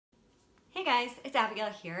Hey guys, it's Abigail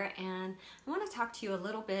here, and I want to talk to you a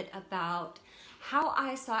little bit about how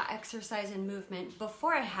I saw exercise and movement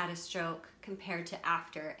before I had a stroke compared to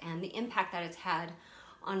after, and the impact that it's had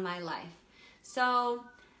on my life. So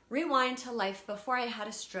rewind to life before I had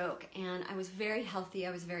a stroke, and I was very healthy,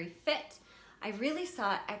 I was very fit. I really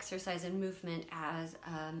saw exercise and movement as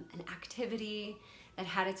an activity that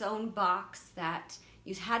had its own box that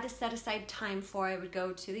you had to set aside time for. I would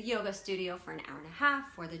go to the yoga studio for an hour and a half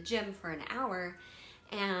or the gym for an hour,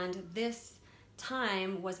 and this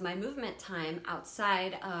time was my movement time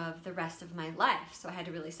outside of the rest of my life, so I had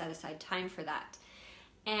to really set aside time for that.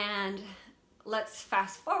 And let's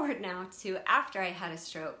fast forward now to after I had a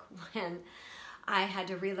stroke, when I had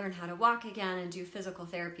to relearn how to walk again and do physical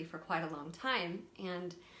therapy for quite a long time.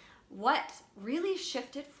 And what really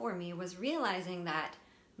shifted for me was realizing that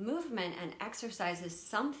movement and exercise is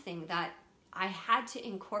something that I had to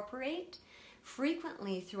incorporate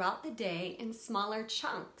frequently throughout the day in smaller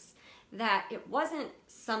chunks, that it wasn't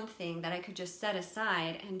something that I could just set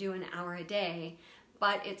aside and do an hour a day,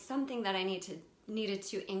 but it's something that I needed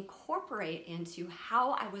to incorporate into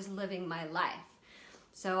how I was living my life.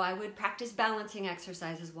 So I would practice balancing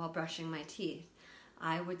exercises while brushing my teeth.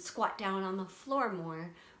 I would squat down on the floor more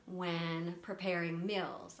when preparing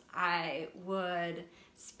meals. I would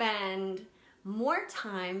spend more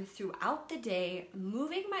time throughout the day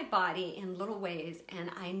moving my body in little ways, and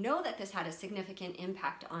I know that this had a significant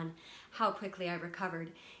impact on how quickly I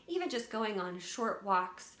recovered. Even just going on short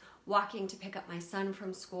walks, walking to pick up my son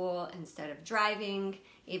from school instead of driving,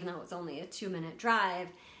 even though it was only a 2-minute drive.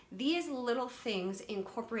 These little things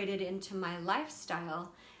incorporated into my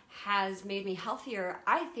lifestyle has made me healthier,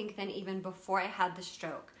 I think, than even before I had the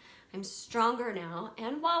stroke. I'm stronger now,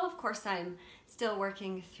 and while of course I'm still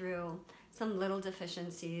working through some little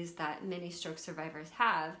deficiencies that many stroke survivors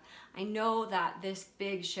have, I know that this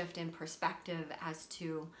big shift in perspective as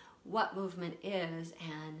to what movement is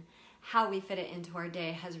and how we fit it into our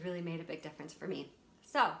day has really made a big difference for me.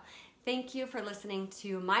 So thank you for listening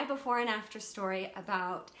to my before and after story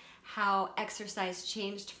about how exercise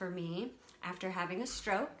changed for me after having a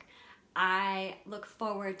stroke. I look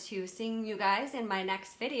forward to seeing you guys in my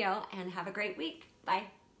next video, and have a great week. Bye.